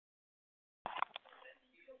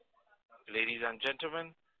Ladies and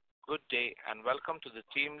gentlemen, good day and welcome to the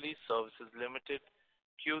TeamLease Services Limited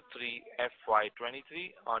Q3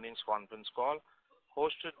 FY23 earnings conference call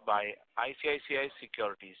hosted by ICICI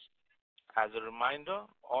Securities. As a reminder,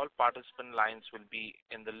 all participant lines will be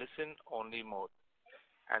in the listen-only mode,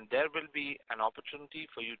 and there will be an opportunity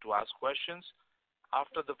for you to ask questions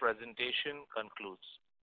after the presentation concludes.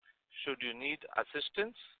 Should you need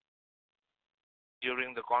assistance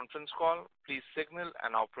during the conference call, please signal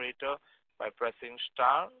an operator by pressing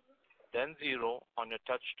star, then 0 on your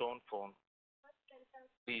touch-tone phone.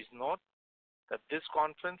 Please note that this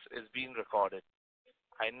conference is being recorded.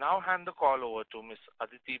 I now hand the call over to Ms.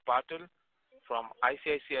 Aditi Patil from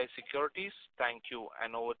ICICI Securities. Thank you,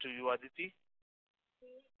 and over to you, Aditi.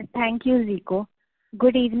 Thank you, Zico.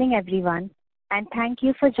 Good evening, everyone, and thank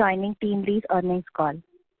you for joining TeamLease earnings call.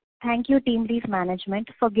 Thank you, TeamLease management,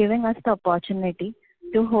 for giving us the opportunity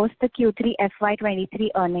to host the Q3 FY23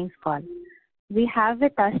 earnings call. We have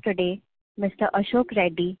with us today Mr. Ashok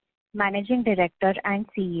Reddy, Managing Director and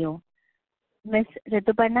CEO, Ms.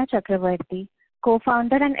 Rituparna Chakravarti,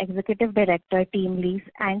 Co-founder and Executive Director, TeamLease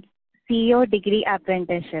and CEO Degree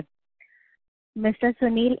Apprenticeship, Mr.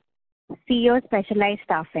 Sunil, CEO Specialized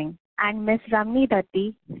Staffing, and Ms. Ramni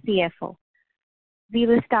Datti, CFO. We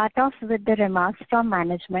will start off with the remarks from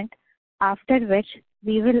management, after which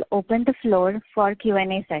we will open the floor for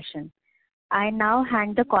Q&A session. I now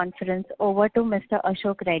hand the conference over to Mr.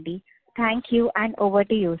 Ashok Reddy. Thank you, and over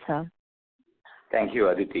to you, sir. Thank you,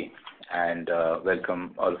 Aditi, and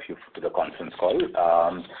welcome all of you to the conference call.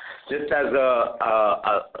 Just as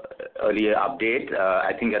a earlier update,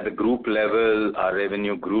 I think at the group level, our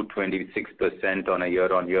revenue grew 26% on a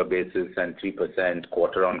year-on-year basis and 3%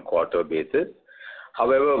 quarter-on-quarter basis.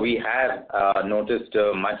 However, we have noticed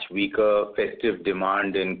a much weaker festive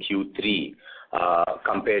demand in Q3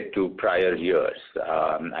 compared to prior years.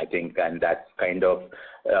 I think, and that's kind of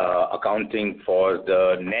accounting for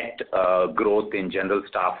the net growth in general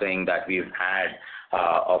staffing that we've had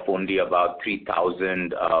of only about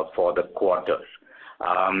 3,000 for the quarter.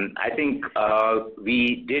 I think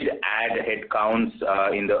we did add headcounts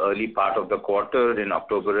in the early part of the quarter in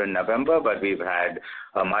October and November, but we've had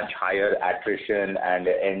a much higher attrition and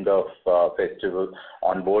end of festival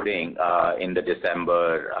onboarding in the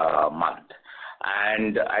December month.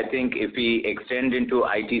 And I think if we extend into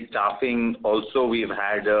IT staffing, also we've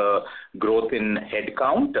had a growth in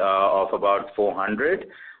headcount of about 400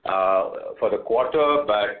 for the quarter,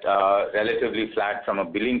 but relatively flat from a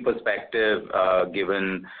billing perspective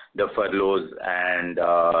given the furloughs and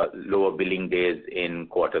lower billing days in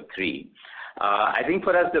quarter 3. I think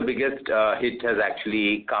for us the biggest hit has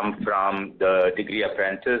actually come from the degree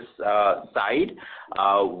apprentice side,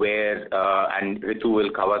 where, and Ritu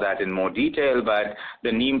will cover that in more detail, but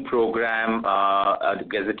the NEEM program, a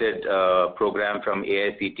gazetted program from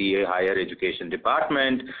AICTE Higher Education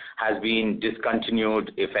Department, has been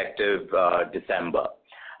discontinued effective December.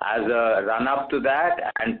 As a run-up to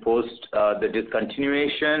that and post the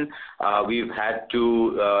discontinuation, we've had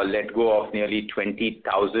to let go of nearly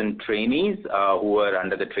 20,000 trainees who were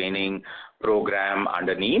under the training program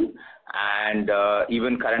under NEEM. And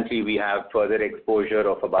even currently, we have further exposure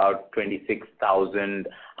of about 26,000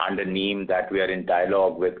 under NEEM that we are in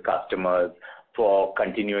dialogue with customers for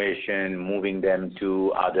continuation, moving them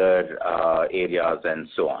to other areas and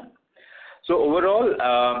so on. So overall,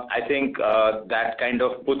 I think that kind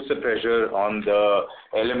of puts the pressure on the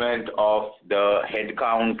element of the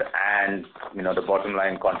headcount and, the bottom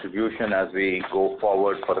line contribution as we go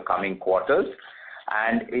forward for the coming quarters.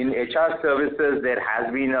 And in HR services, there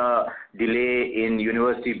has been a delay in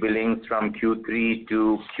university billings from Q3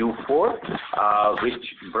 to Q4, which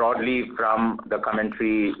broadly from the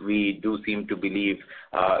commentary we do seem to believe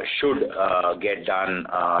should get done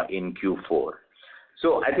in Q4.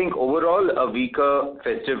 So I think overall a weaker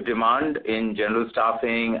festive demand in general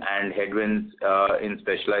staffing and headwinds in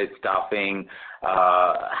specialized staffing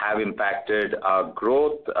have impacted our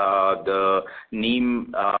growth. The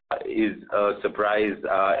NEEM is a surprise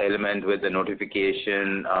element with the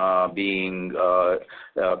notification being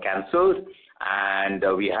cancelled. And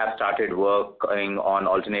we have started working on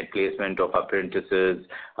alternate placement of apprentices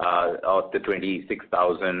of the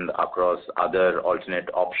 26,000 across other alternate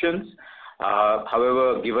options.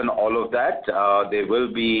 However, given all of that, there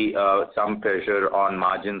will be some pressure on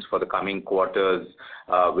margins for the coming quarters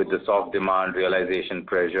with the soft demand, realization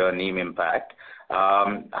pressure, NEEM impact.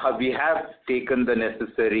 We have taken the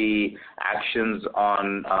necessary actions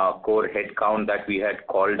on core headcount that we had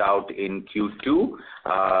called out in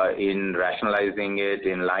Q2 in rationalizing it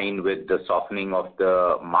in line with the softening of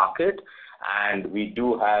the market. and we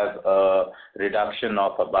do have a reduction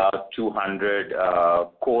of about 200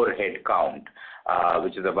 core headcount,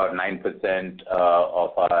 which is about 9%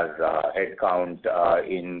 of our headcount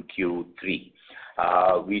in Q3.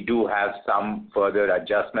 We do have some further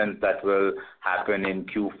adjustments that will happen in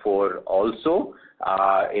Q4 also,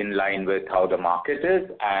 in line with how the market is,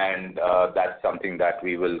 and that's something that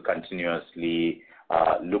we will continuously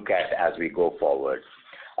look at as we go forward.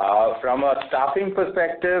 From a staffing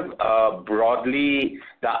perspective, broadly,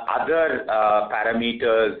 the other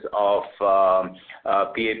parameters of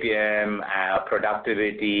PAPM,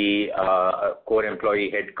 productivity, core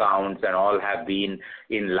employee headcounts, and all have been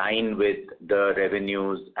in line with the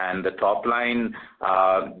revenues and the top line.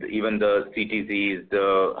 Even the CTCs,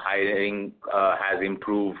 the hiring has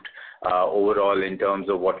improved overall in terms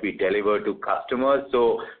of what we deliver to customers.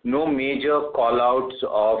 So no major call-outs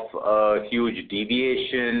of a huge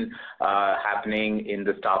deviation happening in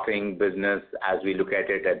the staffing business as we look at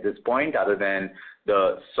it at this point, other than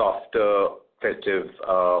the softer festive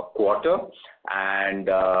quarter. And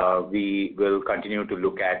we will continue to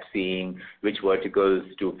look at seeing which verticals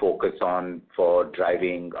to focus on for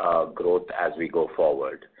driving growth as we go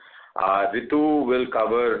forward. Ritu will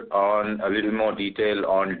cover on a little more detail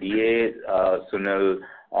on DA, Sunil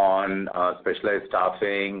on specialized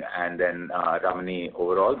staffing, and then Ramani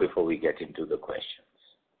overall before we get into the questions.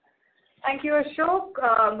 Thank you,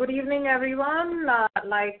 Ashok. Good evening, everyone.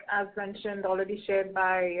 Like as mentioned, already shared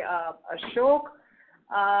by Ashok,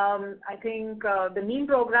 I think the NEEM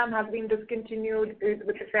program has been discontinued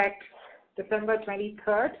with effect December 23rd,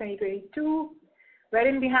 2022.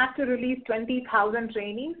 Wherein we have to release 20,000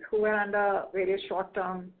 trainees who were under various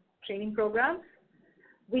short-term training programs.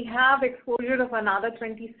 We have exposure of another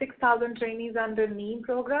 26,000 trainees under NEEM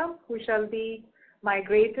program who shall be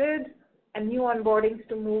migrated, and new onboardings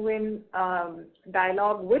to move in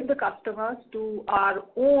dialogue with the customers to our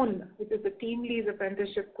own, which is the TeamLease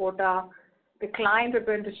apprenticeship quota, the client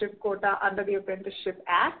apprenticeship quota under the Apprenticeship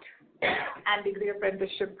Act, and degree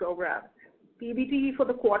apprenticeship program. PBT for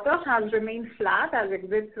the quarter has remained flat as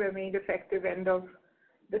exits were made effective end of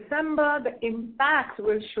December. The impact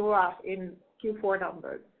will show up in Q4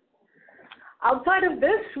 numbers. Outside of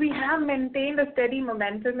this, we have maintained a steady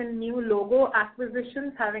momentum in new logo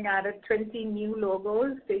acquisitions, having added 20 new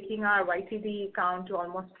logos, taking our YTD count to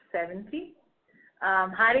almost 70.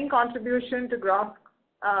 Hiring contribution to gross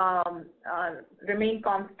remain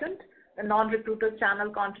constant. The non-recruiter channel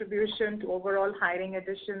contribution to overall hiring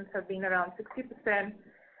additions have been around 60%,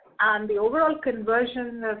 and the overall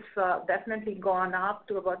conversion has definitely gone up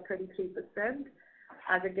to about 33%,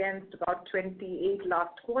 as against about 28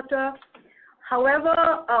 last quarter.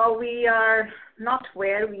 However, we are not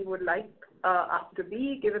where we would like us to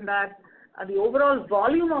be, given that the overall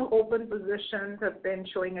volume of open positions have been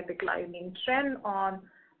showing a declining trend on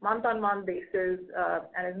month-on-month basis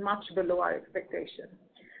and is much below our expectations.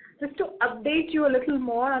 Just to update you a little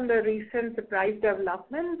more on the recent surprise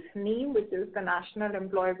development, NEEM, which is the National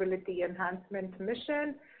Employability Enhancement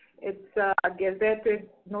Mission. It's a gazetted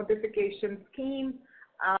notification scheme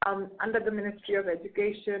under the Ministry of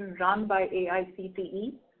Education run by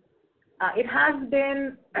AICTE. It has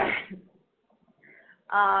been,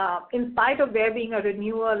 in spite of there being a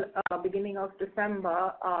renewal beginning of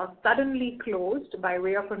December, suddenly closed by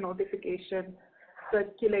way of a notification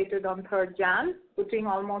circulated on 3rd Jan, putting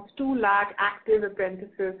almost 2 lakh active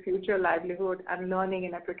apprentices' future livelihood and learning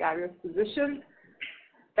in a precarious position.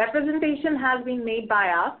 Representation has been made by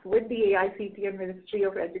us with the AICTE and Ministry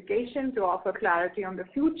of Education to offer clarity on the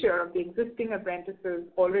future of the existing apprentices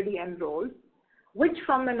already enrolled, which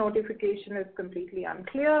from the notification is completely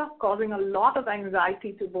unclear, causing a lot of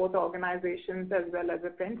anxiety to both organizations as well as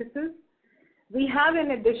apprentices. We have,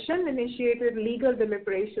 in addition, initiated legal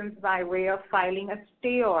deliberations by way of filing a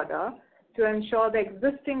stay order to ensure the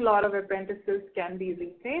existing lot of apprentices can be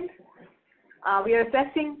retained. We are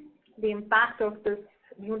assessing the impact of this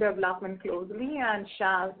new development closely and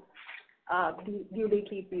shall duly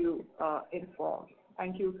keep you informed.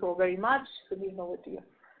 Thank you so very much. Sunil, over to you.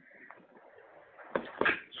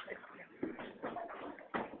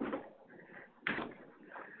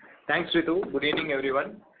 Thanks, Ritu. Good evening,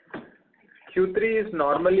 everyone. Q3 is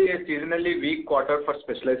normally a seasonally weak quarter for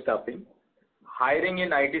specialized staffing. Hiring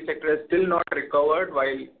in IT sector has still not recovered,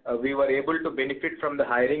 while we were able to benefit from the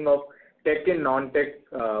hiring of tech and non-tech.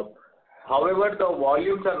 However, the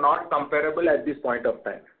volumes are not comparable at this point of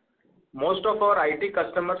time. Most of our IT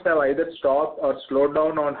customers have either stopped or slowed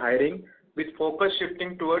down on hiring, with focus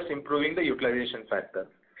shifting towards improving the utilization factor.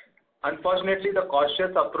 Unfortunately, the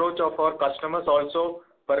cautious approach of our customers also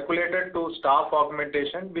percolated to staff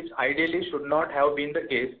augmentation, which ideally should not have been the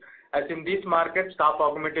case, as in this market, staff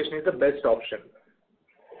augmentation is the best option.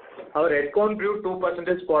 Our headcount grew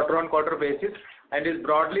 2% quarter-on-quarter basis and is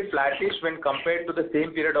broadly flattish when compared to the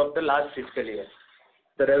same period of the last fiscal year.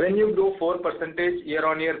 The revenue grew 4%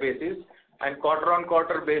 year-on-year basis, and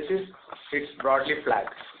quarter-on-quarter basis, it's broadly flat.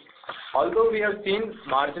 Although we have seen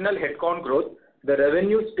marginal headcount growth, the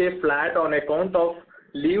revenues stay flat on account of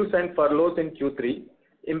leaves and furloughs in Q3,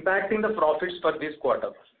 impacting the profits for this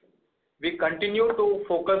quarter. We continue to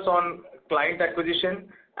focus on client acquisition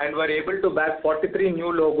and were able to bag 43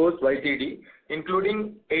 new logos YTD,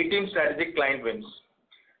 including 18 strategic client wins.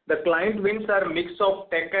 The client wins are a mix of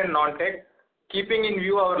tech and non-tech, keeping in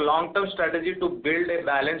view our long-term strategy to build a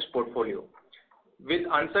balanced portfolio. With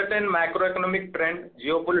uncertain macroeconomic trend,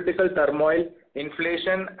 geopolitical turmoil,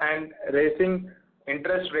 inflation, and rising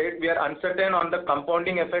interest rate, we are uncertain on the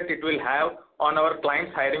compounding effect it will have on our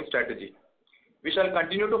clients' hiring strategy. We shall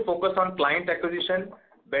continue to focus on client acquisition,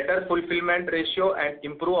 better fulfillment ratio, and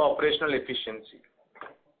improve operational efficiency.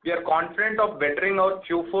 We are confident of bettering our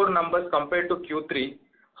Q4 numbers compared to Q3.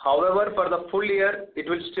 However, for the full year, it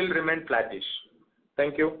will still remain flattish.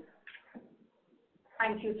 Thank you.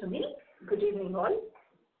 Thank you, Sunil. Good evening, all.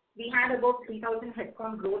 We had about 3,000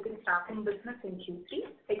 headcount growth in staffing business in Q3,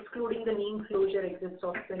 excluding the name closure exits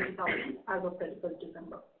of 20,000 as of 31st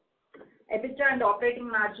December. EBITDA and operating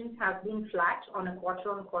margins have been flat on a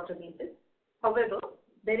quarter-on-quarter basis. However,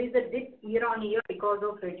 there is a dip year-on-year because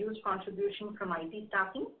of reduced contribution from IT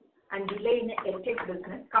staffing and delay in EdTech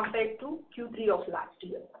business compared to Q3 of last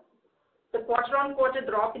year. The quarter-on-quarter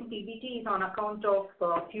drop in PBT is on account of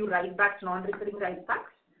few write-backs, non-recurring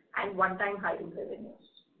write-backs, and one-time hiring revenues.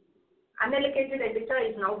 Unallocated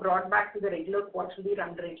EBITDA is now brought back to the regular quarterly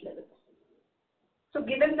run rate levels. So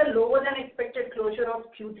given the lower than expected closure of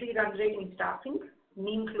Q3 run rate in staffing,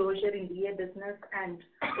 NEEM closure in DA business, and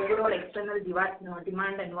overall external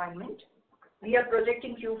demand environment, we are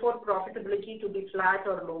projecting Q4 profitability to be flat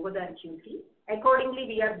or lower than Q3. Accordingly,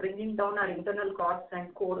 we are bringing down our internal costs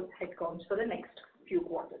and core headcounts for the next few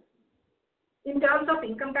quarters. In terms of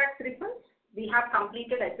income tax refunds, we have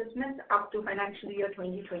completed assessments up to financial year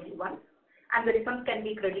 2021, and the refunds can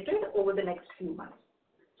be credited over the next few months.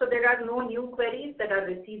 So there are no new queries that are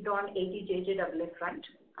received on 80JJAA front.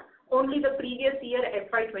 Only the previous year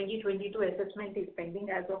FY2022 assessment is pending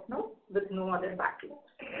as of now, with no other backlogs.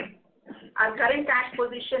 Our current cash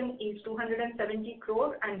position is 270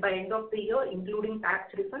 crore, and by end of the year, including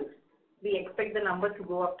tax refunds, we expect the number to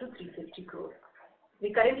go up to 350 crore.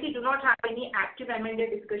 We currently do not have any active M&A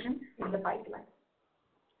discussions in the pipeline.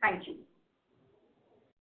 Thank you.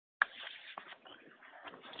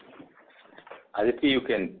 Aditi, you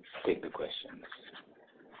can take the questions.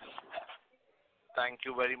 Thank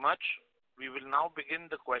you very much. We will now begin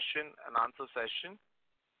the question and answer session.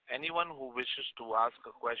 Anyone who wishes to ask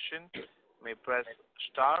a question may press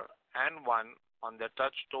star and 1 on their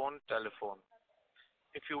touch-tone telephone.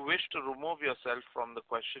 If you wish to remove yourself from the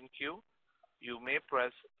question queue, you may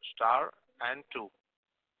press star and 2.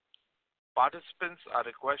 Participants are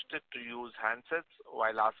requested to use handsets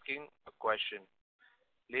while asking a question.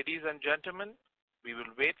 Ladies and gentlemen, we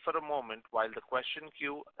will wait for a moment while the question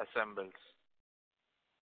queue assembles.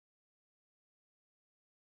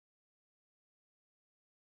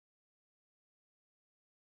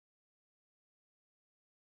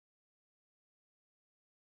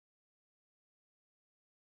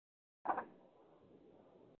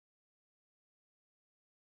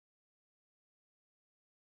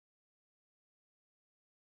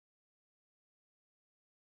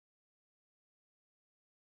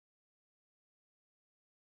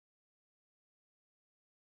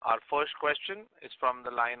 Our first question is from the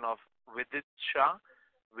line of Vidit Shah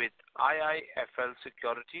with IIFL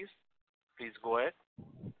Securities. Please go ahead.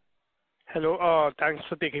 Hello, thanks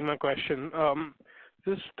for taking my question.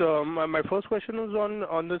 My first question was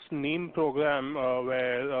on this NEEM program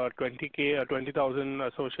where 20,000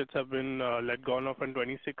 associates have been let go of and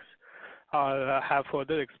 26 have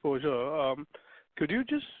further exposure. Could you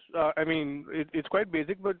just, it's quite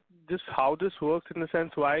basic, but just how this works in the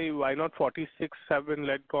sense why not 46 have been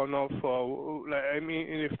let go of?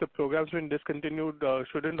 If the program's been discontinued,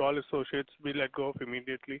 shouldn't all associates be let go of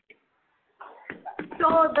immediately?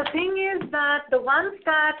 So the thing is that the ones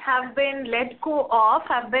that have been let go of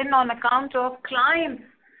have been on account of clients,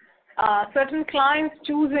 certain clients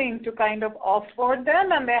choosing to kind of offboard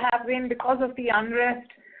them, and there have been, because of the unrest,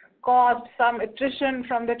 caused some attrition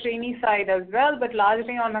from the trainee side as well, but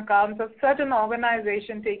largely on account of certain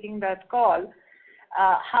organization taking that call.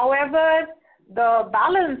 However, the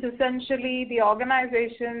balance, essentially, the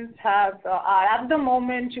organizations are at the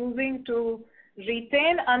moment choosing to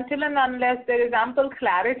retain until and unless there is ample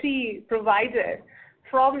clarity provided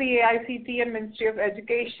from the AICT and Ministry of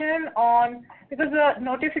Education on, because the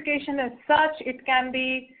notification is such, it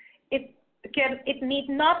need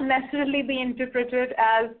not necessarily be interpreted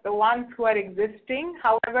as the ones who are existing.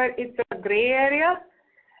 However, it's a gray area.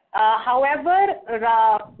 However,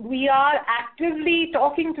 we are actively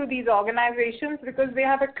talking to these organizations because they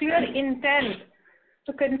have a clear intent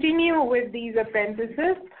to continue with these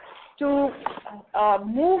apprentices, to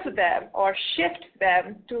move them or shift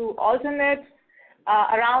them to alternates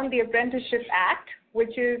around the Apprenticeship Act,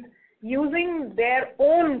 which is using their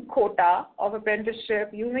own quota of apprenticeship,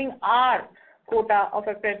 using our quota of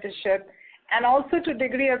apprenticeship, and also to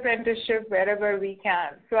degree apprenticeship wherever we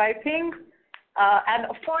can. So I think, and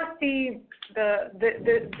of course,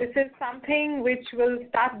 this is something which will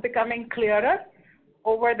start becoming clearer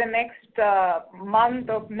over the next month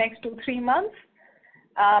or next 2-3 months.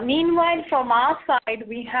 Meanwhile, from our side,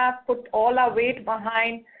 we have put all our weight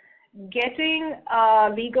behind getting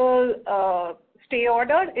legal stay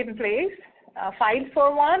order in place, filing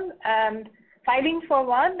for one,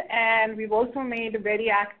 and we've also made very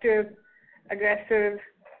active, aggressive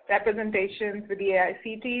representations with the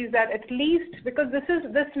AICTs that at least, because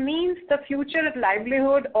this means the future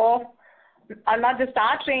livelihood of not just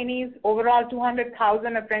our trainees, overall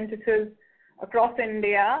 200,000 apprentices across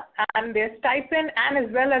India, and their stipend and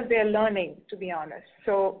as well as their learning, to be honest.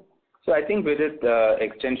 So I think with it, the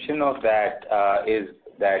extension of that is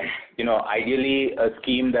that, ideally a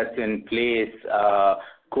scheme that's in place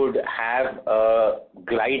could have a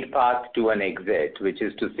glide path to an exit, which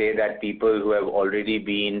is to say that people who have already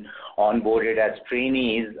been onboarded as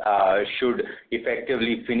trainees should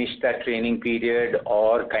effectively finish that training period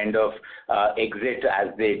or kind of exit as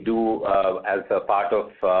they do as a part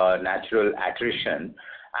of natural attrition.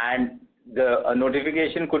 And the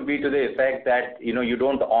notification could be to the effect that, you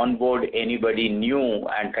don't onboard anybody new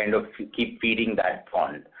and kind of keep feeding that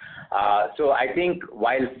pond. So I think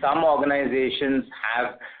while some organizations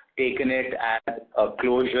have taken it as a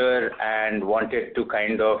closure and wanted to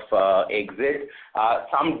kind of exit,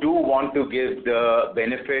 some do want to give the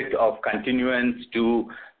benefit of continuance to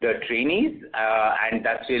the trainees, and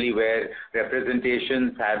that's really where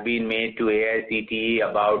representations have been made to AICTE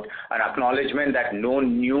about an acknowledgement that no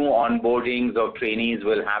new onboardings of trainees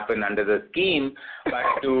will happen under the scheme,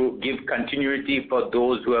 but to give continuity for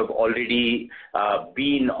those who have already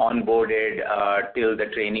been onboarded till the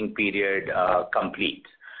training period completes.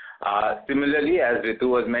 Similarly, as Ritu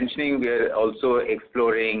was mentioning, we are also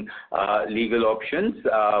exploring legal options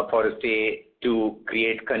for a stay to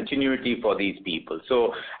create continuity for these people.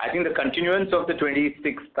 So I think the continuance of the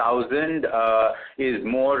 26,000 is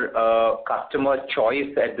more customer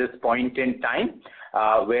choice at this point in time,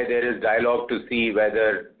 where there is dialogue to see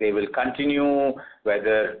whether they will continue,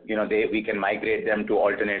 whether we can migrate them to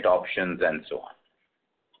alternate options and so on.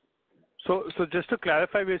 So just to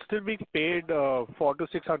clarify, we're still being paid 400 to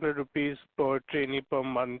 600 rupees per trainee per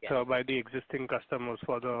month by the existing customers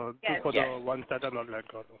for the the ones that are not let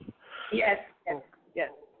go. Yes.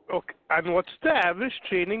 Okay. And what's the average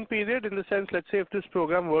training period in the sense, let's say if this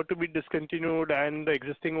program were to be discontinued and the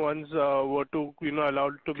existing ones were to,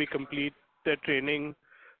 allowed to be complete their training,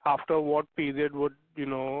 after what period would,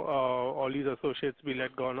 all these associates be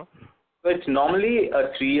let go now? So it's normally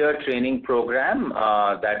a 3-year training program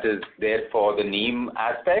that is there for the NEEM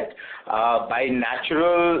aspect. By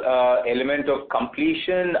natural element of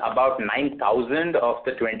completion, about 9,000 of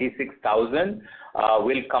the 26,000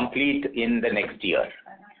 will complete in the next year.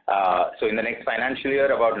 So in the next financial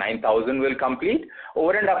year, about 9,000 will complete.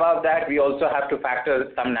 Over and above that, we also have to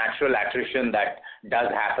factor some natural attrition that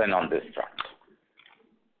does happen on this front.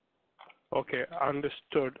 Okay,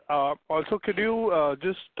 understood. Also, could you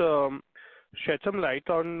just shed some light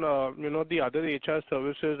on, the other HR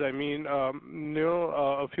services? I mean,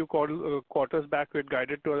 a few quarters back, we had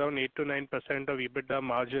guided to around 8 to 9% of EBITDA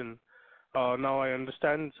margin. Now, I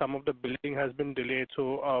understand some of the billing has been delayed.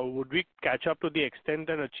 So, would we catch up to the extent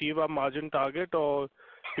and achieve our margin target, or,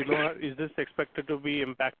 is this expected to be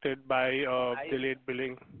impacted by delayed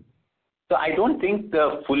billing? So I don't think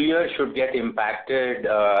the full year should get impacted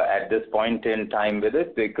at this point in time with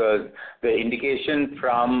it, because the indication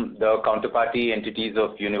from the counterparty entities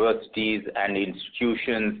of universities and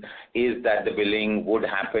institutions is that the billing would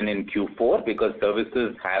happen in Q4 because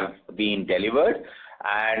services have been delivered.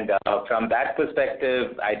 And from that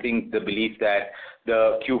perspective, I think the belief that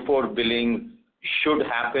the Q4 billing should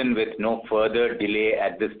happen with no further delay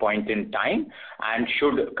at this point in time and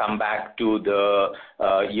should come back to the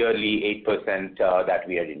yearly 8% that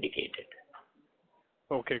we had indicated.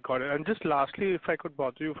 Okay, got it. And just lastly, if I could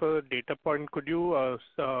bother you for a data point, could you,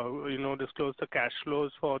 disclose the cash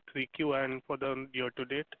flows for 3Q and for the year to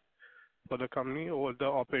date for the company or the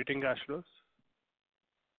operating cash flows?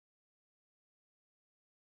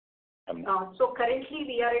 So currently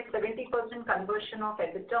we are at 70% conversion of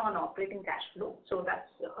EBITDA on operating cash flow. So that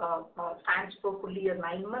stands for full year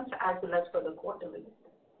 9 months as well as for the quarterly.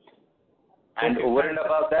 And over and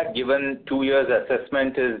above that, given 2 years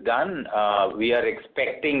assessment is done, we are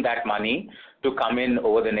expecting that money to come in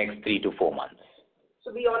over the next 3 to 4 months.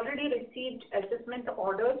 So we already received assessment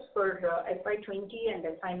orders for FY20 and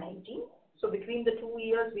FY19. So between the 2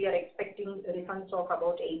 years, we are expecting refunds of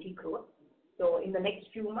about 80 crore. So in the next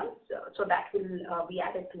few months, so that will be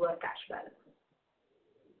added to our cash balance.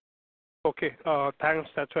 Okay, thanks.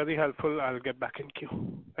 That's very helpful. I'll get back in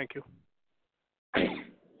queue. Thank you.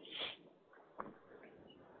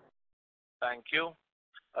 Thank you.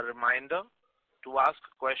 A reminder, to ask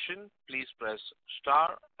a question, please press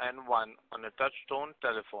star and 1 on a touch-tone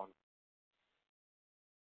telephone.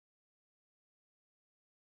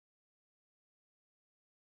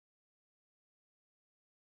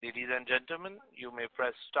 Ladies and gentlemen, you may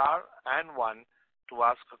press star and 1 to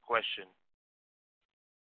ask a question.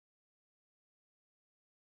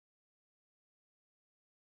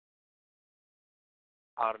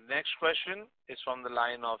 Our next question is from the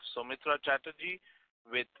line of Soumitra Chatterjee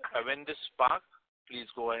with Avendus Spark. Please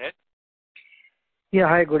go ahead. Yeah,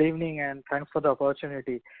 hi, good evening, and thanks for the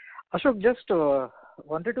opportunity. Ashok, just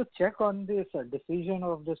wanted to check on this decision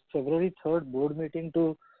of this February 3rd board meeting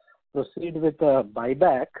to proceed with a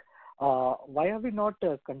buyback. Why are we not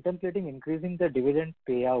contemplating increasing the dividend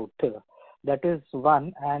payout? That is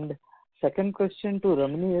one. And second question to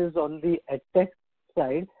Ramani is on the EdTech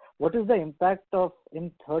side. What is the impact of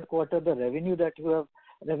in third quarter the revenue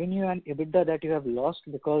and EBITDA that you have lost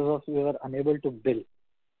because of you were unable to bill?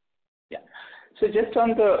 Yeah. So just on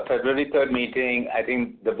the February 3rd meeting, I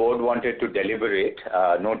think the board wanted to deliberate,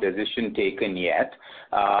 no decision taken yet,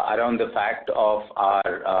 around the fact of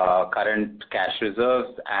our current cash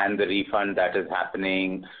reserves and the refund that is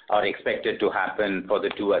happening or expected to happen for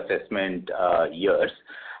the 2 assessment years.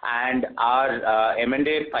 And our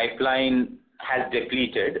M&A pipeline has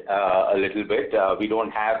depleted a little bit. We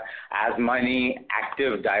don't have as many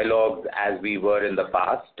active dialogues as we were in the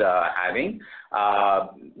past having,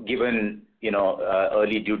 given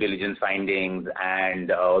early due diligence findings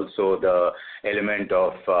and also the element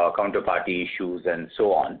of counterparty issues and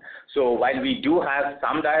so on. So while we do have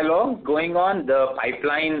some dialogue going on, the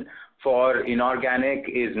pipeline for inorganic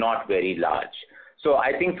is not very large. So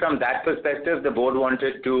I think from that perspective, the board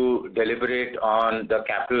wanted to deliberate on the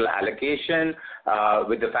capital allocation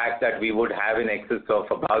with the fact that we would have in excess of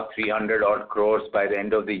about 300 odd crores by the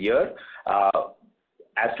end of the year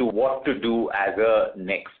as to what to do as a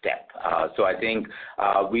next step. So I think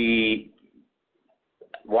we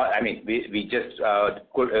just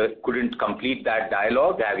couldn't complete that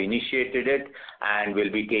dialogue. They have initiated it and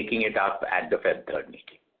will be taking it up at the Feb 3rd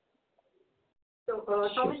meeting. So,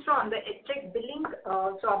 Soumitra, on the EdTech billing,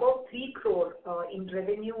 so about 3 crore in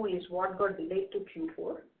revenue is what got delayed to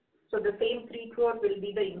Q4. So the same 3 crore will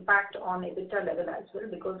be the impact on EBITDA level as well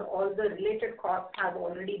because all the related costs have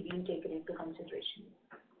already been taken into consideration.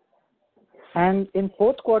 And in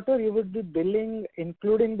fourth quarter, you would be billing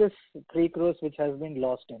including this 3 crores which has been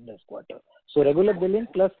lost in this quarter. So regular billing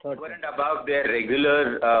plus third. Over and above their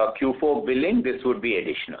regular Q4 billing, this would be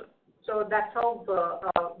additional. So that's how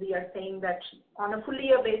we are saying that on a full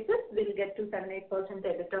year basis, we'll get to 7-8%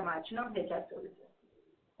 EBITDA margin on HR services.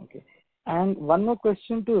 Okay. And one more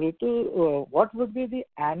question to Ritu. What would be the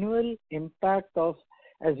annual impact of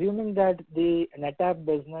assuming that the NetApp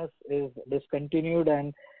business is discontinued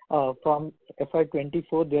and from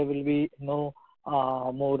FY24 there will be no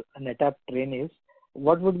more NetApp trainees?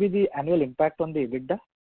 What would be the annual impact on the EBITDA?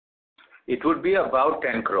 It would be about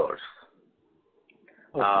 10 crores.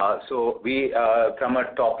 Okay. So we, from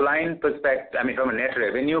a top line perspective, from a net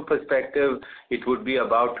revenue perspective, it would be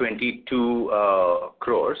about 22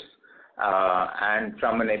 crores. And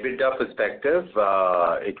from an EBITDA perspective,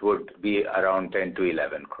 it would be around 10 to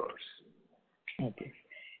 11 crores. Okay.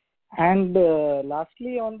 And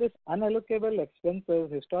lastly, on this unallocable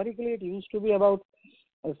expenses, historically it used to be about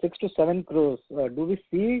 6 to 7 crores. Do we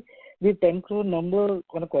see the 10 crore number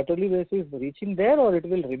on a quarterly basis reaching there, or it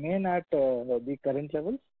will remain at the current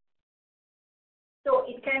levels? So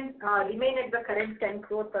it can remain at the current 10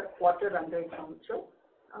 crore per quarter under council.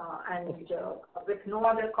 And with no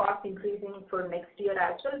other cost increasing for next year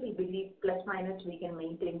as well, we believe plus minus we can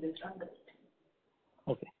maintain this run rate.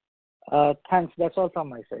 Okay. Thanks. That's all from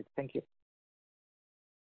my side. Thank you.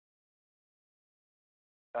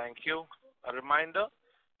 Thank you. A reminder,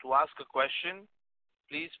 to ask a question,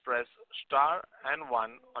 please press star and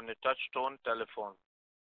 1 on your touch-tone telephone.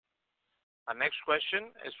 Our next question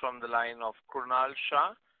is from the line of Krunal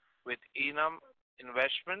Shah with Enam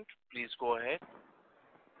Investment. Please go ahead.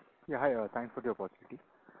 Yeah, hi. Thanks for the opportunity.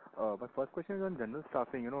 My first question is on general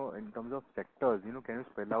staffing. In terms of sectors, can you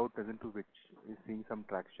spell out as into which is seeing some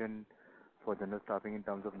traction for general staffing in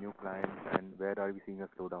terms of new clients, and where are we seeing a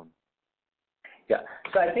slowdown? Yeah.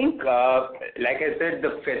 So I think, like I said,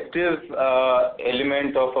 the festive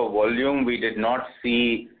element of a volume we did not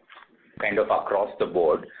see kind of across the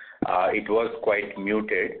board. It was quite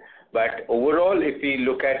muted. But overall, if we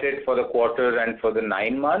look at it for the quarter and for the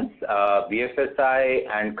 9 months, BFSI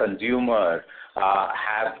and consumer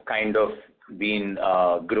have kind of been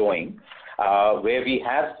growing. Where we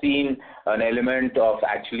have seen an element of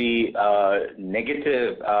actually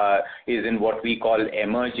negative is in what we call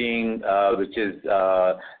emerging, which is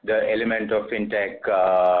the element of fintech,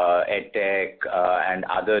 edtech, and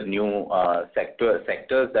other new sectors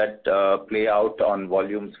that play out on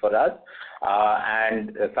volumes for us.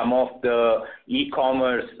 And some of the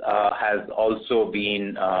e-commerce has also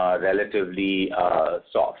been relatively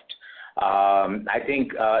soft. I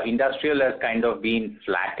think industrial has kind of been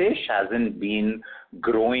flattish, hasn't been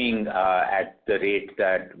growing at the rate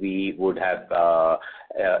that we would have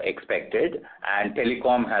expected, and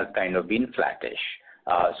telecom has kind of been flattish.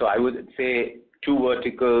 So I would say 2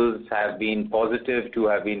 verticals have been positive, 2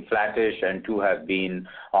 have been flattish, and 2 have been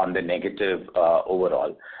on the negative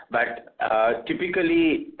overall. But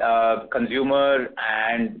typically, consumer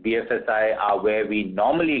and BFSI are where we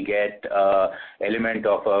normally get element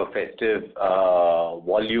of a festive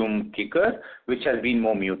volume kicker, which has been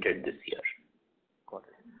more muted this year. Got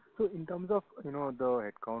it. So in terms of the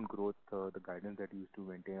headcount growth, the guidance that you used to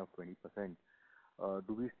maintain of 20%,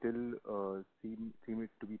 do we still seem it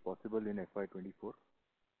to be possible in FY24?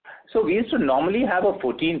 So we used to normally have a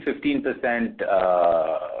 14-15%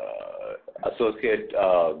 associate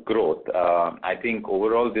growth. I think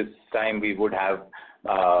overall this time we would have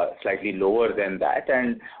slightly lower than that.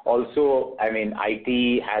 And also, I mean,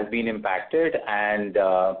 IT has been impacted, and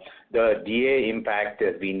the DA impact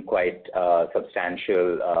has been quite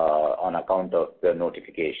substantial on account of the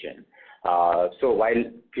notification. So while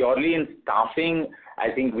purely in staffing, I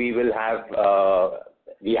think we will have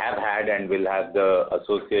we have had and will have the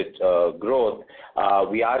associate growth.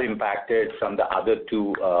 We are impacted from the other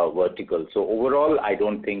 2 verticals. So overall, I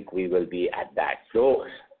don't think we will be at that. So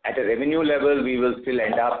at a revenue level, we will still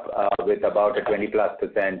end up with about a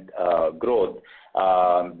 20+% growth.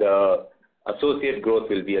 The associate growth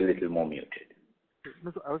will be a little more muted.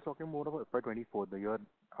 No, so I was talking more about FY24, the year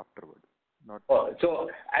afterwards. So,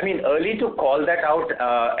 I mean, early to call that out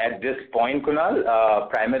at this point, Kunal,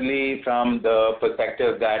 primarily from the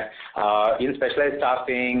perspective that in specialized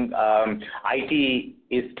staffing, IT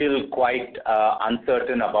is still quite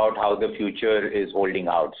uncertain about how the future is holding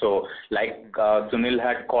out. So, like Sunil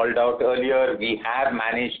had called out earlier, we have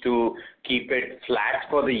managed to keep it flat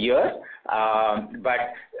for the year.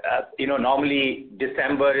 But normally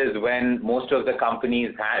December is when most of the companies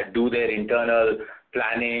do their internal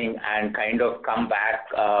planning and kind of come back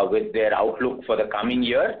with their outlook for the coming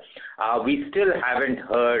year. We still haven't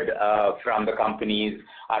heard from the companies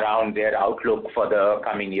around their outlook for the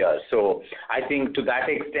coming year. So I think to that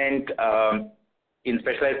extent, in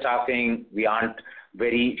specialized staffing, we aren't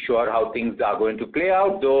very sure how things are going to play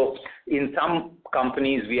out, though in some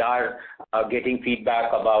companies we are getting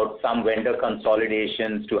feedback about some vendor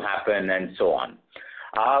consolidations to happen and so on.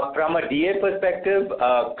 From a DA perspective,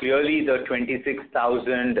 clearly the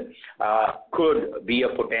 26,000 could be a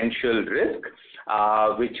potential risk,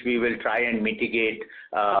 which we will try and mitigate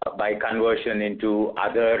by conversion into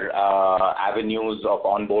other avenues of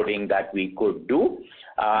onboarding that we could do,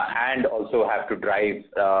 and also have to drive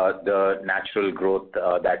the natural growth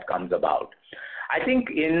that comes about. I think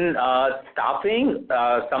in staffing,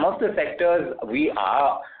 some of the sectors we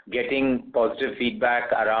are getting positive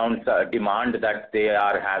feedback around demand that they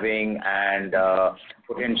are having and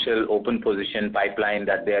potential open position pipeline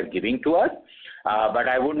that they are giving to us. But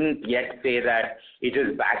I wouldn't yet say that it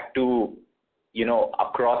is back to,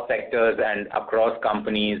 across sectors and across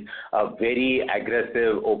companies, a very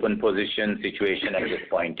aggressive open position situation at this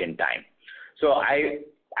point in time. So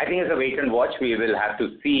I think it's a wait and watch. We will have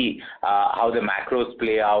to see how the macros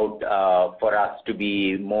play out for us to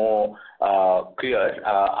be more clear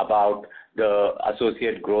about the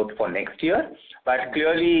associate growth for next year. But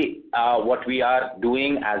clearly, what we are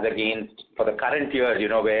doing as against for the current year,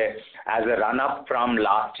 where as a run-up from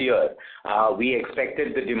last year, we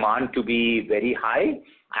expected the demand to be very high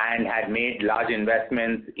and had made large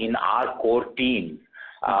investments in our core teams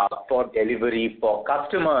for delivery for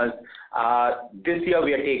customers. This year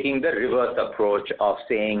we are taking the reverse approach of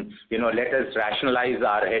saying, let us rationalize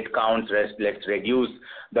our headcounts, let's reduce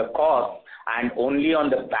the cost, and only on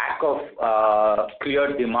the back of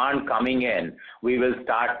clear demand coming in, we will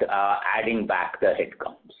start adding back the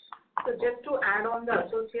headcounts. So just to add on the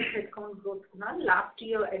associate headcount growth, last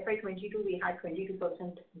year, FY22, we had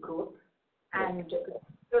 22% growth, and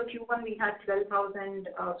so Q1 we had 12,000.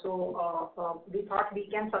 So we thought we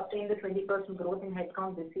can sustain the 20% growth in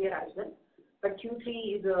headcount this year as well. But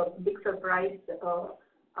Q3 is a big surprise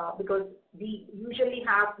because we usually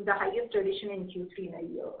have the highest addition in Q3 in a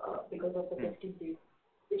year because of the festive days,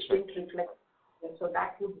 which didn't reflect. So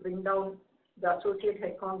that would bring down the associate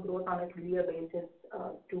headcount growth on a clear basis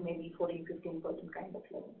to maybe 14-15% kind of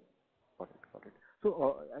level. Got it.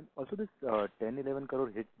 So and also this 10-11 crore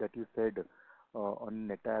hit that you said on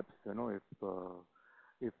net apps,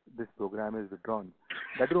 if this program is withdrawn,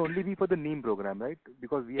 that will only be for the NEEM program, right?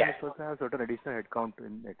 Because we also have certain additional headcount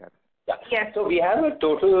in net apps. Yeah. Yes. So we have a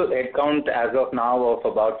total headcount as of now of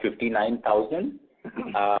about 59,000,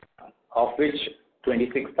 of which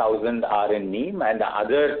 26,000 are in NEEM, and the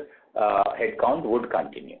other headcount would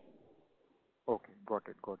continue. Okay, got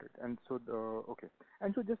it. And so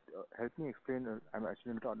and so just help me explain. I'm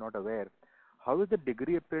actually not aware. How is the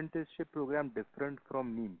degree apprenticeship program different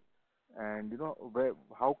from NEEM? And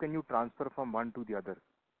how can you transfer from one to the other?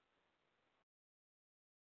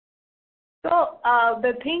 So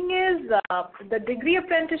the thing is, the degree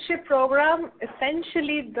apprenticeship program,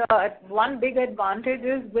 essentially the one big advantage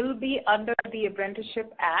will be under the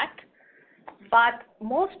Apprenticeship Act. But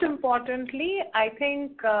most importantly, I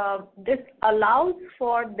think this allows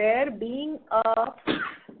for there being a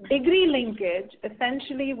degree linkage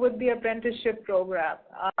essentially with the apprenticeship program,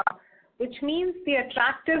 which means the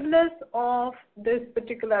attractiveness of this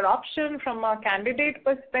particular option from a candidate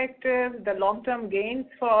perspective, the long-term gains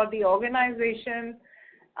for the organization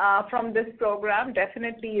from this program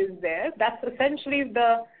definitely is there. That's essentially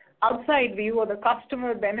the outside view or the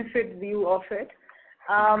customer benefit view of it.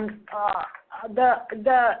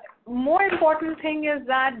 The more important thing is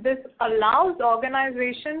that this allows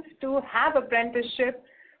organizations to have apprenticeship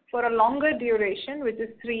for a longer duration, which is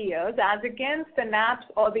 3 years, as against the NAPS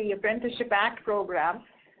or the Apprenticeship Act program,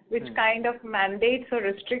 which kind of mandates or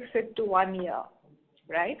restricts it to 1 year,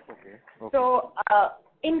 right? Okay. So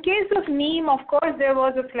in case of NEEM, of course, there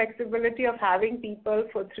was a flexibility of having people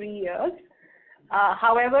for 3 years.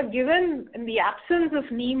 However, given in the absence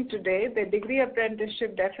of NEEM today, the degree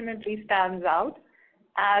apprenticeship definitely stands out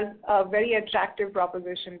as a very attractive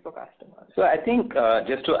proposition for customers. So I think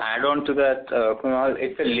just to add on to that, Kunal,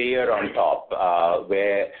 it's a layer on top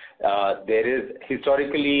where there is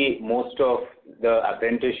historically most of the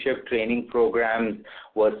apprenticeship training programs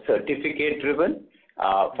were certificate driven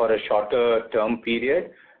for a shorter term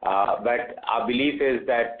period. But our belief is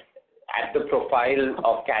that at the profile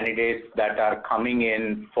of candidates that are coming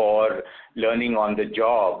in for learning on the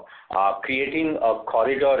job, creating a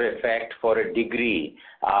corridor effect for a degree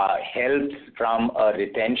helps from a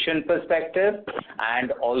retention perspective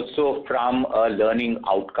and also from a learning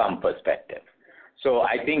outcome perspective. So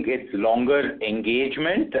I think it's longer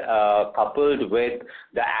engagement coupled with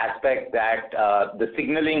the aspect that the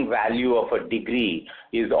signaling value of a degree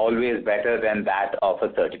is always better than that of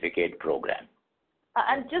a certificate program.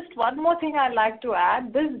 And just one more thing I'd like to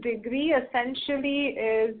add. This degree essentially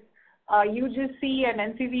is UGC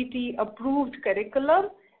and NCVT approved curriculum,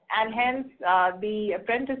 and hence the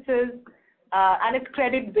apprentices, and it's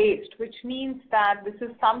credit based, which means that this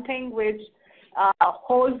is something which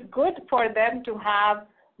holds good for them to have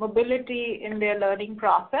mobility in their learning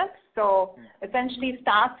process. So essentially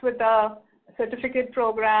starts with a certificate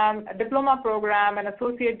program, a diploma program, an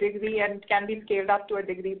associate degree, and can be scaled up to a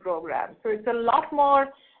degree program. So it's a lot more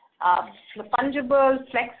fungible,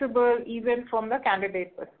 flexible, even from the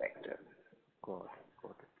candidate perspective. Got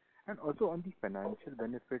it. And also on the financial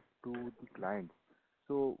benefit to the clients.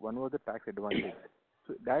 So one was the tax advantage.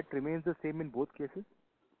 So that remains the same in both cases?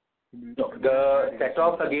 No, the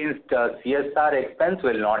set-off against CSR expense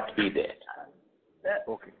will not be there.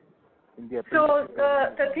 Okay. So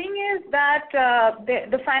the thing is that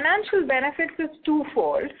the financial benefits is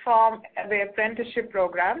twofold from the apprenticeship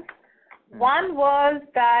program. One was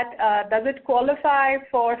that does it qualify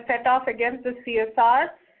for set off against the CSR,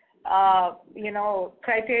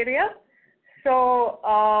 criteria?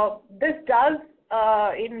 So this does,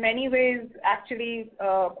 in many ways, actually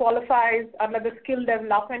qualifies under the skill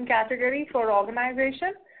development category for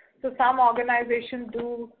organization. So some organizations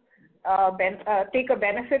do take a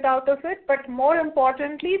benefit out of it, but more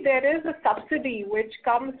importantly, there is a subsidy which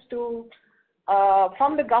comes to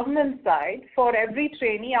from the government side for every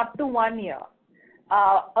trainee up to 1 year.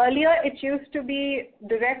 Earlier, it used to be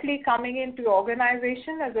directly coming into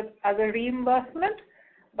organization as a reimbursement,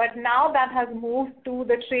 but now that has moved to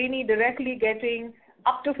the trainee directly getting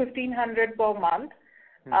up to 1,500 per month.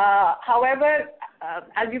 However,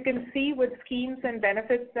 as you can see with schemes and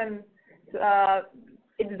benefits, and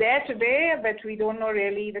it's there today, but we don't know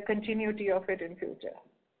really the continuity of it in future.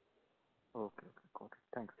 Okay, got it.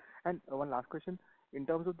 Thanks. And one last question. In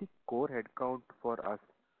terms of the core headcount for us,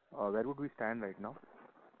 where would we stand right now?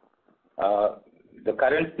 The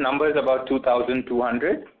current number is about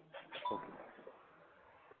 2,200. Okay.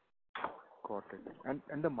 Got it.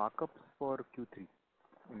 And the markups for Q3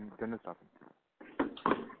 in general staffing?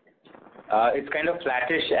 It's kind of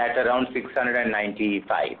flattish at around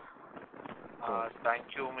 695. Thank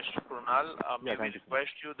you, Mr. Krunal. May we thank you.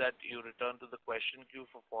 request you that you return to the question queue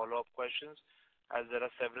for follow-up questions, as there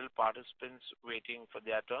are several participants waiting for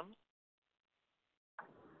their turn.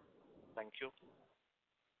 Thank you.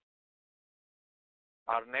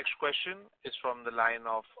 Our next question is from the line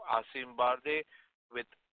of Asim Barde with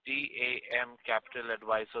DAM Capital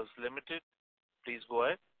Advisors Limited. Please go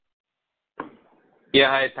ahead. Yeah,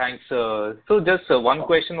 hi, thanks. So just one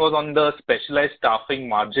question was on the specialized staffing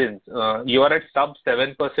margins. You are at sub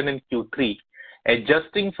 7% in Q3.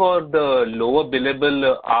 Adjusting for the lower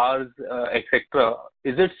billable hours, etc.,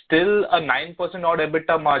 is it still a 9% odd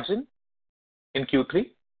EBITDA margin in Q3?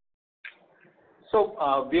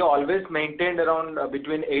 So we always maintained around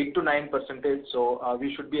between 8 to 9%. So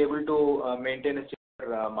we should be able to maintain a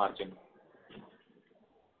similar margin.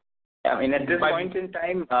 I mean, at this point in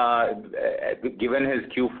time, given his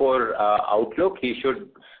Q4 outlook, he should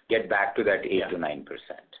get back to that 8 to 9%.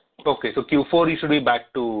 Okay, so Q4 he should be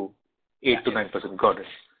back to 8 to 9%. Got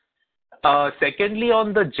it. Secondly,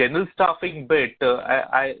 on the general staffing bit,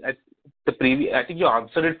 I think you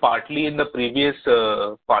answered it partly in the previous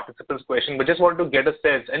participant's question, but just wanted to get a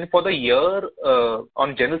sense. And for the year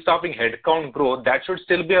on general staffing headcount growth, that should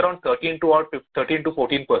still be around 13 to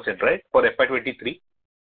 14%, right, for FY23?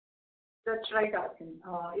 That's right, Asim.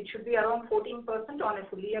 It should be around 14% on a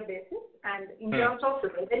full year basis. And in terms of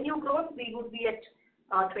revenue growth, we would be at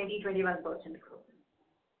 20-21% growth.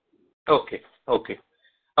 Okay.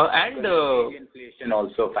 And inflation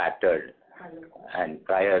also factored and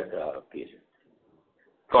prior periods.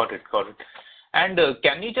 Got it. And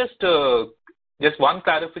can you just one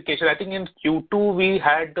clarification? I think in Q2 we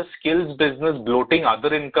had the skills business bloating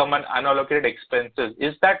other income and unallocated expenses.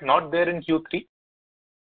 Is that not there in Q3?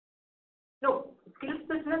 No, skills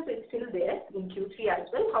business is still there in Q3 as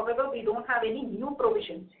well. However, we don't have any new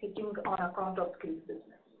provisions hitting on account of skills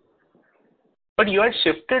business. But you had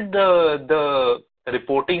shifted the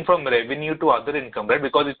reporting from revenue to other income, right?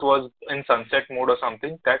 Because it was in sunset mode or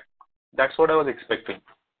something. That's what I was expecting.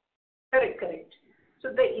 Correct. So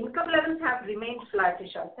the income levels have remained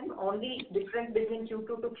flattish, Asim. Only difference between Q2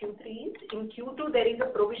 to Q3 is in Q2 there is a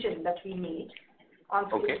provision that we made on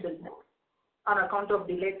skills business on account of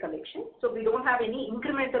delayed collection. So we don't have any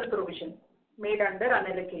incremental provision made under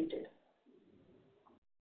unallocated.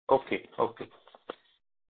 Okay.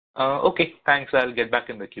 Okay, thanks. I'll get back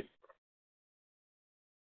in the queue.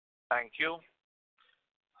 Thank you.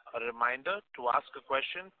 A reminder, to ask a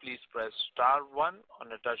question, please press star 1 on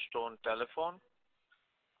a touch-tone telephone.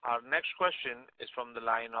 Our next question is from the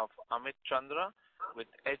line of Amit Chandra with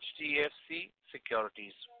HDFC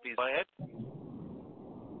Securities. Please go ahead.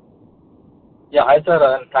 Yeah, hi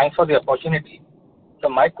sir, and thanks for the opportunity. So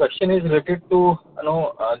my question is related to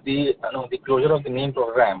the closure of the NEEM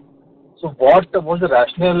program. So what was the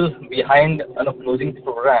rationale behind closing the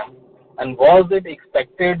program, and was it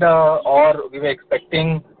expected or we were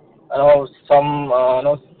expecting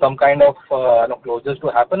some kind of closures to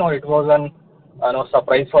happen, or it was an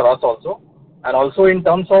surprise for us also? And also in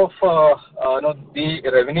terms of the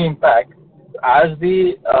revenue impact, as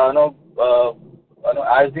the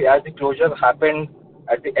as the closure happened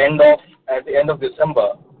at the end of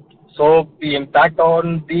December, so the impact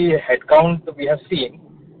on the headcount we have seen,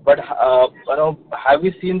 but have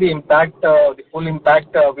we seen the impact? The full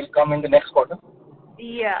impact will come in the next quarter.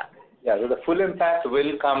 Yeah. Yeah, so the full impact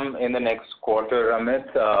will come in the next quarter,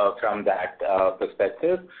 Amit, from that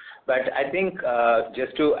perspective. But I think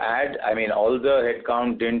just to add, I mean, all the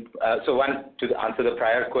headcount didn't. So one, to answer the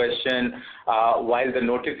prior question, while the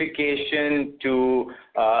notification to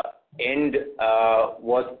end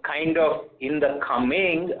was kind of in the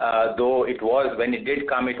coming, though it was, when it did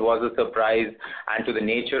come, it was a surprise, and to the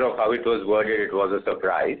nature of how it was worded, it was a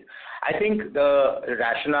surprise. I think the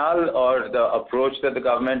rationale or the approach that the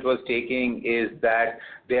government was taking is that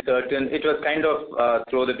it was kind of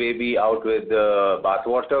throw the baby out with the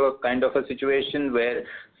bathwater kind of a situation where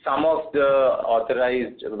some of the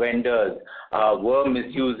authorized vendors were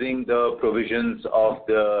misusing the provisions of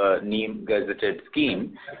the NEEM gazetted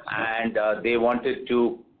scheme, and they wanted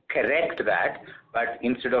to correct that, but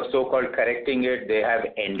instead of so-called correcting it, they have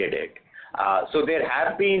ended it. So there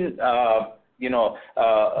have been, the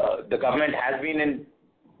government has been in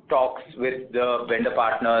talks with the vendor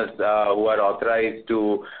partners who are authorized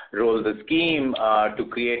to roll the scheme to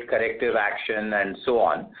create corrective action and so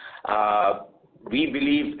on. We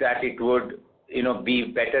believe that it would be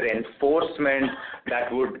better enforcement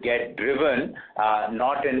that would get driven,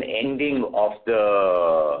 not an ending of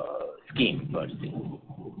the scheme per se.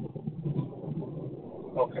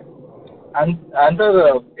 Okay. And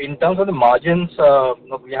in terms of the margins,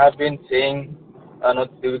 we have been saying that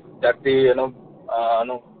the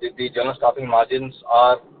general staffing margins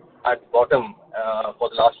are at bottom for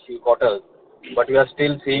the last few quarters, but we are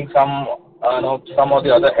still seeing some of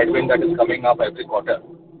the other headwind that is coming up every quarter.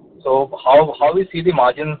 So how we see the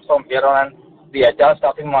margins from here on? The HR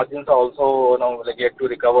staffing margins are also yet to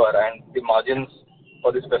recover, and the margins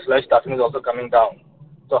for the specialized staffing is also coming down.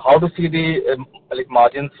 So how to see the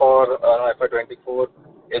margins for FY24?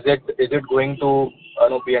 Is it going to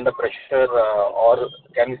be under pressure, or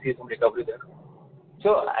can we see some recovery there?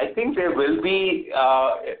 So I think there will be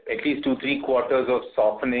at least 2-3 quarters of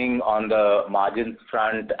softening on the margins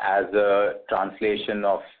front as a translation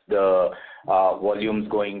of the volumes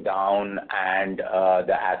going down and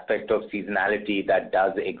the aspect of seasonality that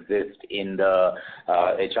does exist in the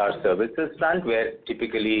HR services front, where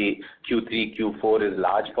typically Q3, Q4 is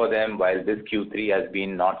large for them, while this Q3 has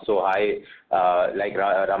been not so high. Like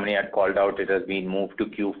Ramani had called out, it has been moved to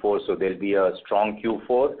Q4, so there'll be a strong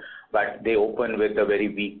Q4, but they open with a very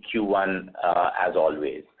weak Q1 as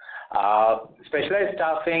always. Specialized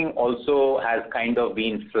staffing also has kind of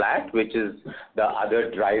been flat, which is the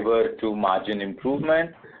other driver to margin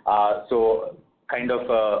improvement. So kind of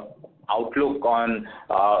a outlook on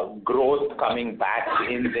growth coming back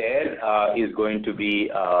in there is going to be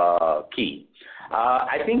key.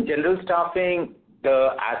 I think general staffing, the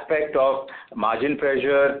aspect of margin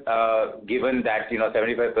pressure, given that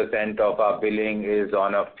 75% of our billing is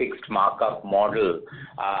on a fixed markup model,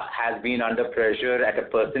 has been under pressure at a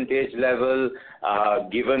percentage level,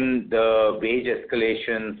 given the wage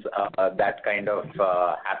escalations that kind of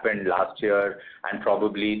happened last year and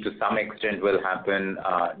probably to some extent will happen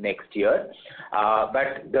next year.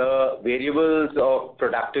 But the variables of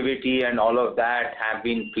productivity and all of that have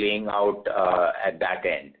been playing out at that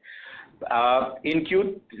end.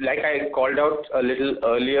 Like I called out a little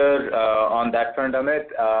earlier on that front, Amit,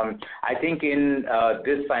 I think in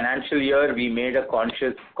this financial year we made a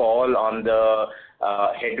conscious call on the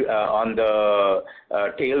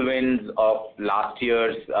tailwinds of last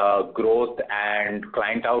year's growth and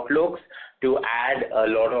client outlooks to add a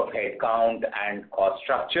lot of headcount and cost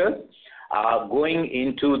structures. Going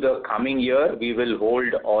into the coming year, we will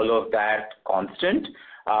hold all of that constant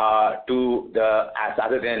as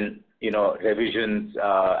other than revisions,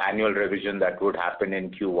 annual revision that would happen in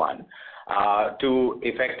Q1, to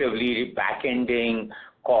effectively back-ending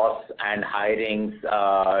costs and hirings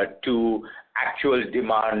to actual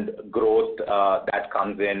demand growth that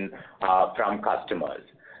comes in from customers.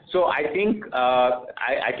 So I think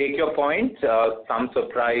I take your point, some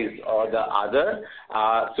surprise or the other.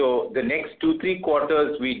 So the next 2-3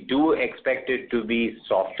 quarters, we do expect it to be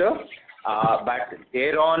softer. But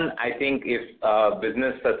thereon, I think if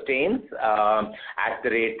business sustains at the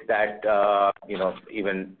rate that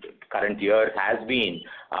even current year has been,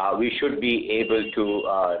 we should be able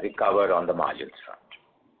to recover on the margins front.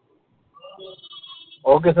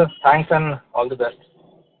 Okay, sir. Thanks and all the best.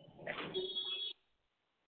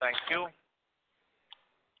 Thank you.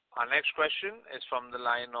 Our next question is from the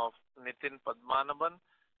line of Nitin Padmanabhan,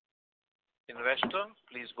 investor.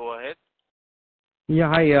 Please go ahead. Yeah,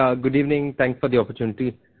 hi. Good evening. Thanks for the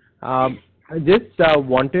opportunity. I just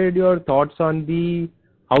wanted your thoughts on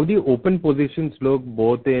how the open positions look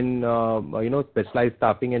both in specialized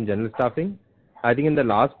staffing and general staffing. I think in the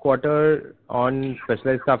last quarter on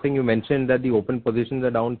specialized staffing, you mentioned that the open positions are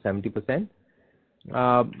down 70%.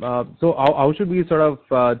 So how should we sort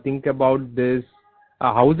of think about this?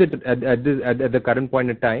 How is it at the current point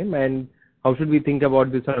in time, and how should we think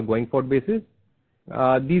about this on a going forward basis?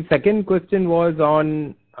 The second question was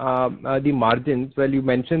on the margins, well, you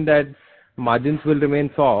mentioned that margins will remain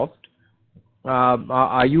soft.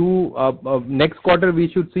 Are you next quarter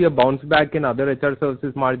we should see a bounce back in other HR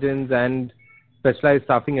services margins and specialized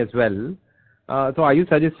staffing as well. So are you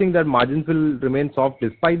suggesting that margins will remain soft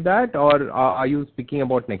despite that, or are you speaking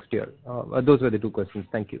about next year? Those were the two questions.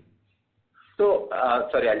 Thank you. So,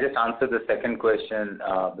 sorry, I'll just answer the second question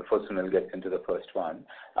before Sunil gets into the first one.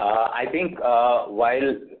 I think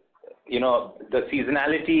while the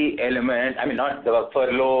seasonality element, I mean, not the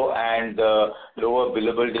furlough and the lower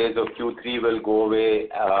billable days of Q3 will go away.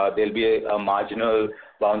 There'll be a marginal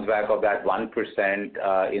bounce back of that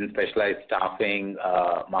 1% in specialized staffing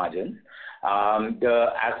margins. The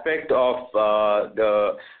aspect of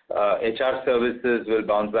the HR services will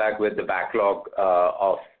bounce back with the backlog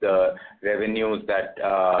of the revenues that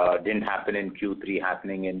didn't happen in Q3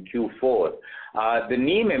 happening in Q4. The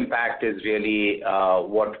NEEM impact is really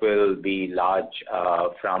what will be large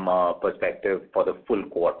from a perspective for the full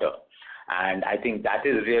quarter. And I think that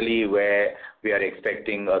is really where we are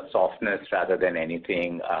expecting a softness rather than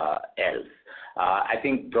anything else. I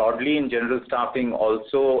think broadly in general staffing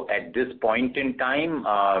also at this point in time,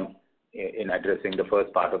 in addressing the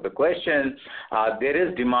first part of the question, there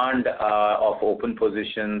is demand of open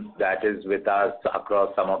positions that is with us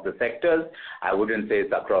across some of the sectors. I wouldn't say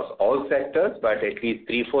it's across all sectors, but at least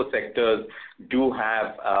 3-4 sectors do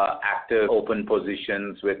have active open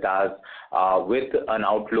positions with us with an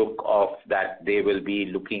outlook of that they will be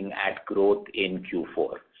looking at growth in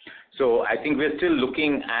Q4. So I think we're still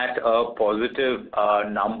looking at a positive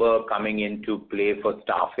number coming into play for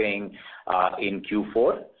staffing in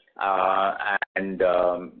Q4 and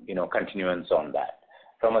continuance on that.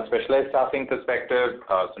 From a specialized staffing perspective,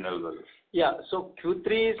 Sunil will. Yeah, so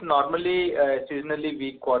Q3 is normally a seasonally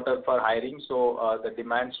weak quarter for hiring, so the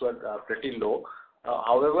demands were pretty low.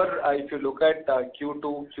 However, if you look at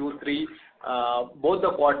Q2, Q3, both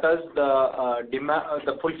the quarters,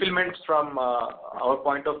 the fulfillments from our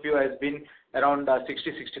point of view has been around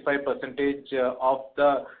 60-65% of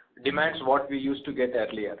the demands what we used to get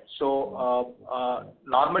earlier. So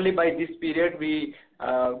normally by this period we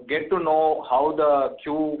get to know how the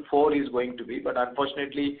Q4 is going to be, but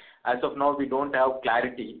unfortunately as of now we don't have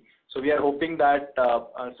clarity. So we are hoping that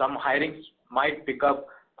some hirings might pick up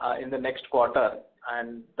in the next quarter,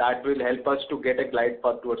 and that will help us to get a glide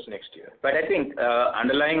path towards next year. But I think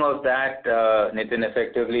underlying of that, Nitin,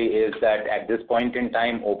 effectively is that at this point in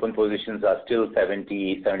time, open positions are still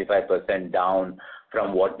 70-75% down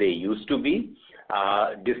from what they used to be.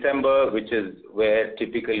 December, which is where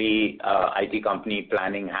typically IT company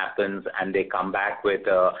planning happens and they come back with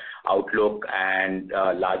outlook and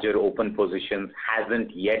larger open positions,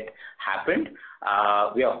 hasn't yet happened.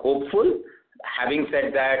 We are hopeful. Having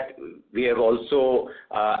said that, we have also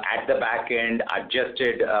at the back end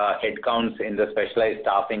adjusted headcounts in the specialized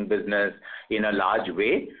staffing business in a large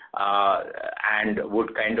way and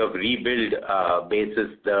would kind of rebuild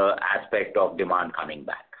basis the aspect of demand coming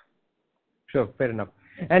back. Sure, fair enough.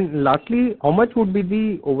 And lastly, how much would be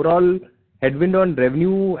the overall headwind on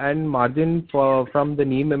revenue and margin from the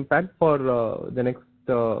NEEM impact for the next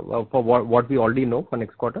for what we already know for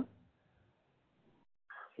next quarter?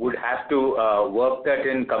 Would have to work that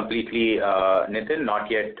in completely, Nitin, not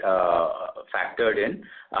yet factored in,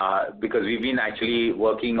 because we've been actually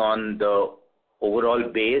working on the overall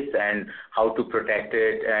base and how to protect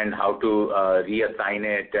it and how to reassign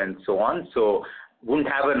it and so on. So wouldn't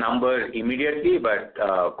have a number immediately, but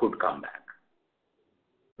could come back.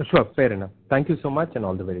 Sure, fair enough. Thank you so much and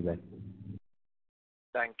all the very best.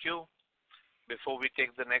 Thank you. Before we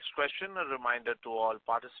take the next question, a reminder to all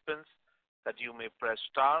participants that you may press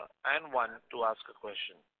star and 1 to ask a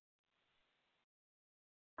question.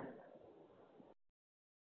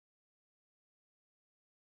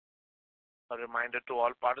 A reminder to all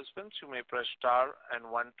participants, you may press star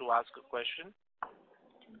and 1 to ask a question.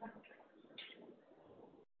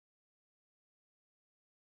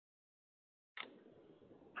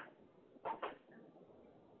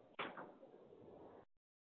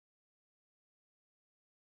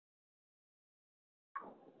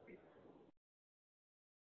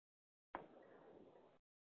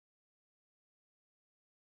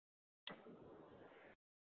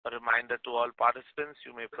 A reminder to all participants,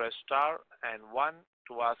 you may press star and 1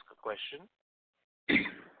 to ask a question.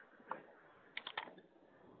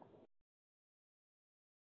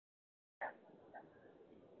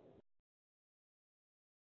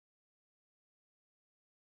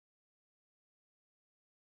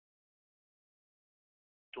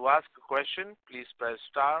 To ask a question, please press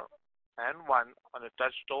star and 1 on a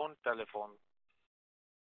touch-tone telephone.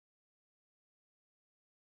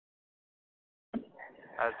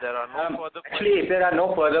 As there are no further questions. Actually, if there are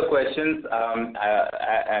no further questions,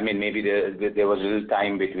 I mean, maybe there was a little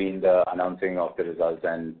time between the announcing of the results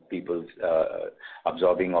and people's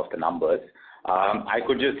absorbing of the numbers. I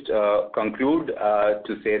could just conclude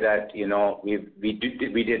to say that,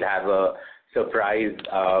 we did have a surprise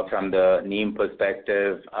from the NEEM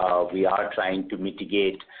perspective. We are trying to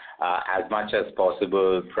mitigate as much as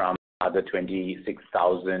possible from other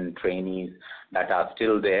 26,000 trainees that are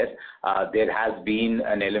still there. There has been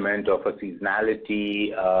an element of a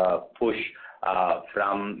seasonality push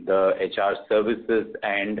from the HR services,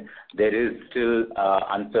 and there is still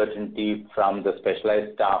uncertainty from the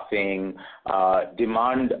specialized staffing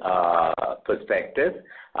demand perspective.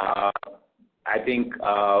 I think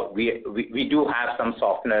we do have some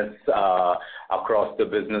softness across the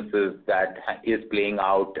businesses that is playing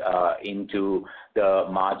out into the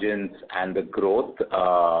margins and the growth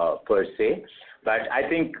per se. But I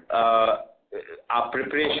think our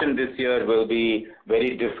preparation this year will be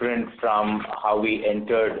very different from how we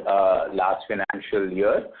entered last financial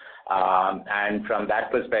year. And from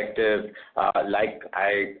that perspective, like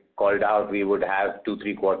I called out, we would have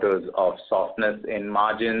 2-3 quarters of softness in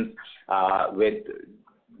margins with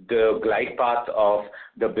the glide path of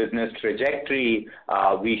the business trajectory.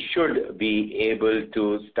 We should be able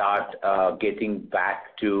to start getting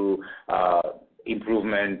back to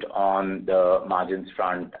improvement on the margins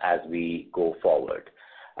front as we go forward.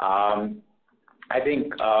 I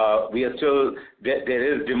think we are still,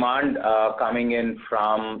 there is demand coming in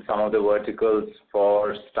from some of the verticals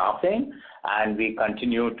for staffing, and we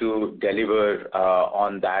continue to deliver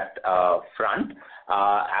on that front.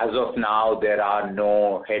 As of now, there are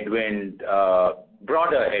no headwind,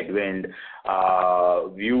 broader headwind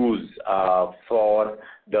views for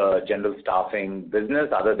the general staffing business,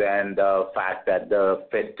 other than the fact that the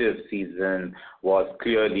festive season was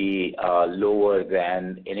clearly lower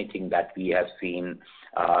than anything that we have seen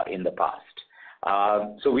in the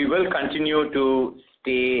past. So we will continue to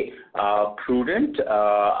stay prudent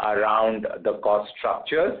around the cost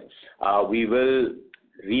structures. We will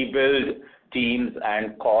rebuild teams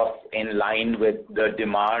and costs in line with the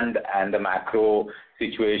demand and the macro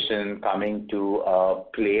situation coming to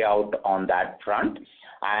play out on that front.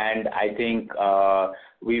 And I think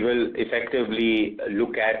we will effectively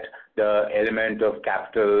look at the element of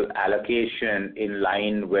capital allocation in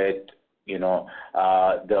line with,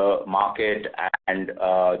 the market and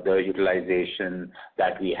the utilization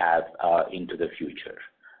that we have into the future.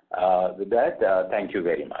 With that, thank you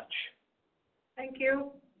very much. Thank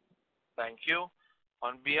you. Thank you.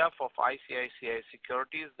 On behalf of ICICI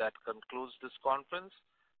Securities, that concludes this conference.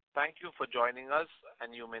 Thank you for joining us,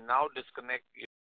 and you may now disconnect.